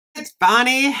It's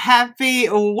Bonnie. Happy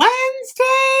Wednesday!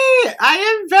 I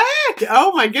am back!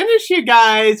 Oh my goodness, you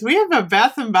guys. We have a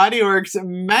Bath & Body Works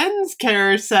men's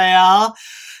care sale.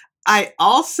 I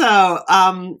also,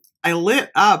 I lit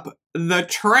up the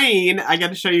train. I got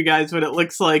to show you guys what it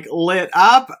looks like lit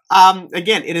up.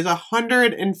 Again, it is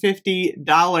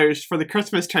 $150 for the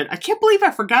Christmas train. I can't believe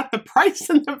I forgot the price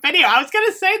in the video. I was going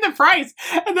to say the price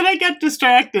and then I got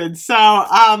distracted. So,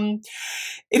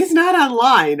 it is not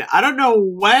online. I don't know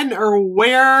when or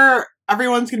where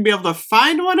everyone's going to be able to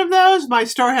find one of those. My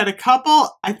store had a couple.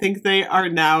 I think they are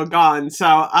now gone.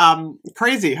 So,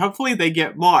 crazy. Hopefully they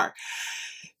get more.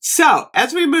 So,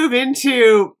 as we move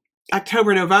into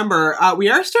October, November, we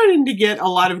are starting to get a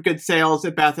lot of good sales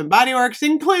at Bath & Body Works,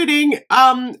 including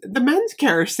the men's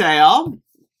care sale,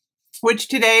 which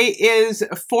today is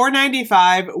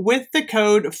 $4.95 with the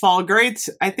code FALLGREATS.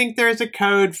 I think there's a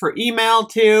code for email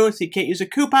too, so you can't use a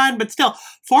coupon, but still,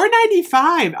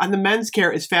 $4.95 on the men's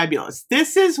care is fabulous.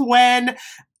 This is when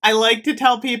I like to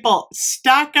tell people,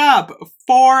 stock up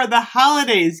for the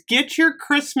holidays. Get your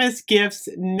Christmas gifts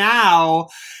now,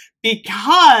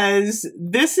 because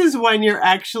this is when you're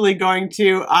actually going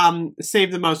to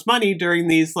save the most money during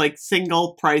these like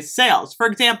single price sales. For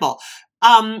example,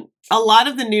 a lot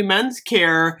of the new men's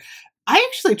care, I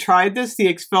actually tried this,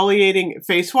 the exfoliating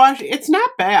face wash. It's not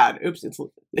bad. Oops, it's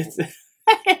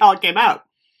it all came out.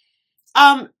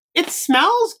 It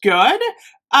smells good.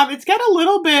 It's got a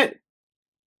little bit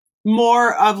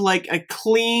more of like a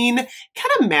clean,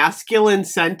 kind of masculine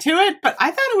scent to it, but I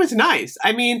thought it was nice.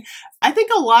 I mean, I think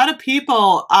a lot of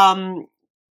people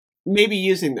may be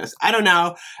using this. I don't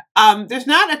know. There's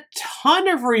not a ton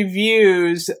of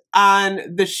reviews on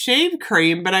the shave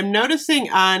cream, but I'm noticing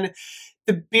on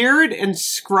the beard and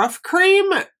scruff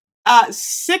cream,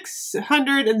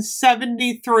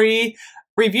 673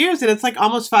 reviews, and it's like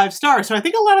almost 5 stars. So I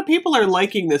think a lot of people are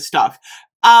liking this stuff.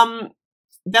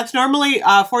 That's normally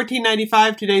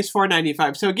 $14.95. Today's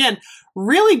 $4.95. So again,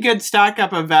 really good stock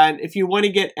up event if you want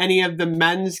to get any of the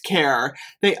men's care.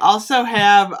 They also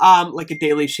have like a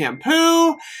daily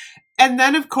shampoo. And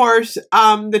then of course,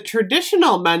 the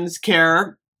traditional men's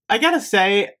care. I gotta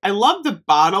say, I love the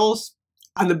bottles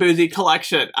on the Boozy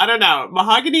collection. I don't know.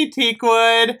 Mahogany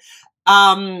teakwood.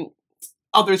 Oh,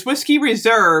 there's Whiskey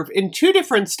Reserve in 2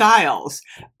 different styles.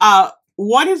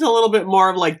 One is a little bit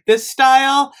more of like this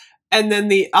style. And then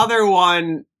the other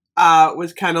one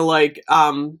was kind of like,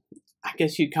 I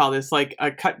guess you'd call this like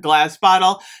a cut glass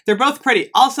bottle. They're both pretty.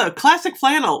 Also, classic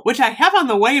flannel, which I have on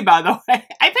the way, by the way.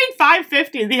 I paid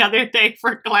 $5.50 the other day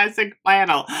for classic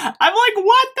flannel. I'm like,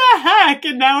 what the heck?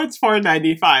 And now it's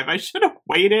 $4.95. I should have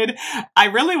waited. I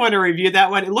really want to review that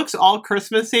one. It looks all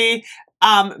Christmassy.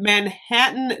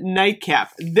 Manhattan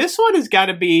Nightcap. This one has got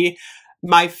to be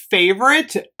my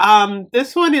favorite.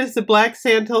 This one is the Black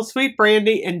Sandhill Sweet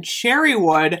Brandy and Cherry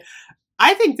Wood.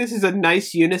 I think this is a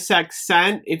nice unisex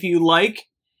scent if you like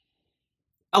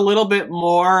a little bit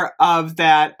more of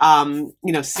that,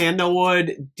 you know,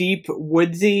 sandalwood, deep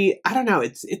woodsy. I don't know.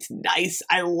 It's nice.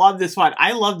 I love this one.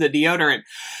 I love the deodorant.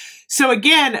 So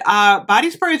again,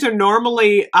 body sprays are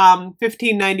normally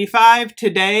 $15.95.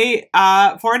 Today,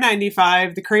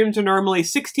 $4.95. The creams are normally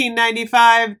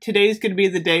 $16.95. Today's going to be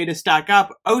the day to stock up.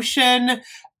 Ocean,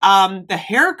 the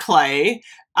hair clay.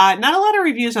 Not a lot of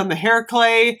reviews on the hair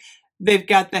clay. They've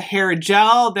got the hair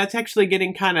gel. That's actually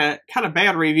getting kind of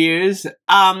bad reviews.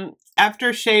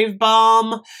 Aftershave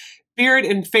balm. Beard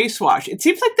and face wash. It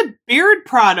seems like the beard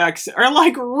products are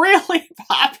like really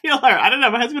popular. I don't know.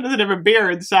 My husband doesn't have a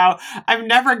beard, so I've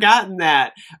never gotten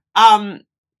that.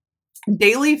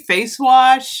 Daily face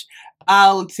wash.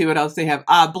 Let's see what else they have.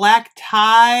 Black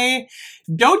tie.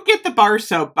 Don't get the bar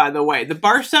soap, by the way. The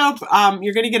bar soap,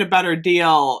 you're going to get a better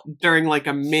deal during like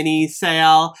a mini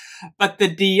sale. But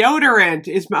the deodorant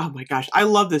is, oh my gosh, I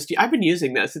love this. I've been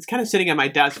using this. It's kind of sitting on my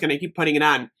desk and I keep putting it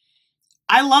on.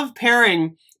 I love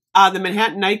pairing the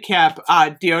Manhattan Nightcap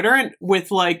deodorant with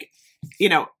like, you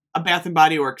know, a Bath &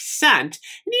 Body Works scent.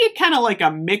 And you get kind of like a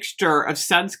mixture of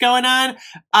scents going on.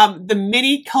 The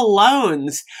mini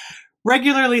colognes,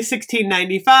 regularly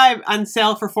 $16.95, on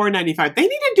sale for $4.95. They need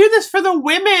to do this for the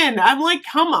women. I'm like,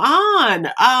 come on.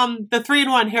 The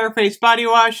 3-in-1 hair, face, body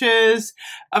washes.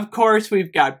 Of course,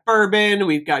 we've got bourbon,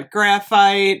 we've got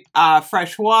graphite,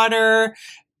 fresh water,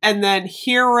 and then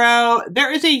Hero.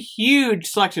 There is a huge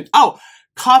selection. Oh,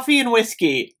 coffee and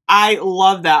whiskey. I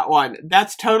love that one.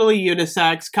 That's totally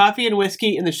unisex. Coffee and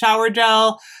whiskey in the shower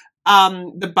gel,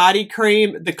 the body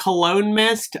cream, the cologne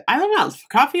mist. I don't know.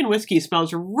 Coffee and whiskey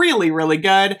smells really, really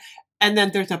good. And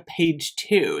then there's a page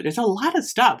 2. There's a lot of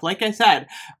stuff. Like I said,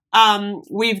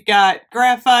 we've got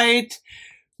graphite.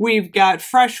 We've got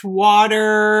fresh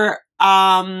water.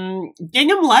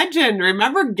 Gingham Legend.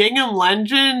 Remember Gingham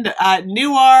Legend?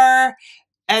 Noir.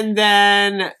 And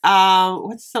then,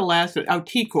 what's the last one? Oh,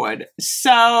 Teakwood.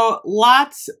 So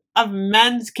lots of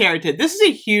men's keratin. This is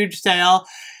a huge sale.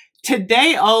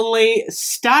 Today only.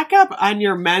 Stock up on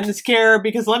your men's care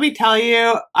because let me tell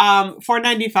you,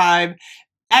 $4.95.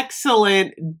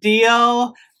 Excellent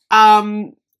deal.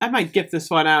 I might gift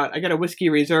this one out. I got a whiskey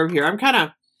reserve here. I'm kind of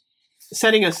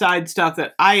setting aside stuff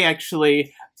that I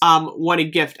actually want to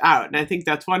gift out, and I think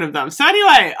that's one of them. So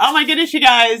anyway, oh my goodness, you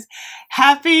guys,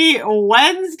 happy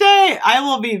Wednesday. I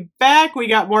will be back. We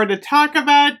got more to talk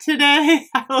about today.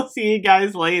 I will see you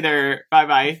guys later.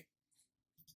 Bye-bye.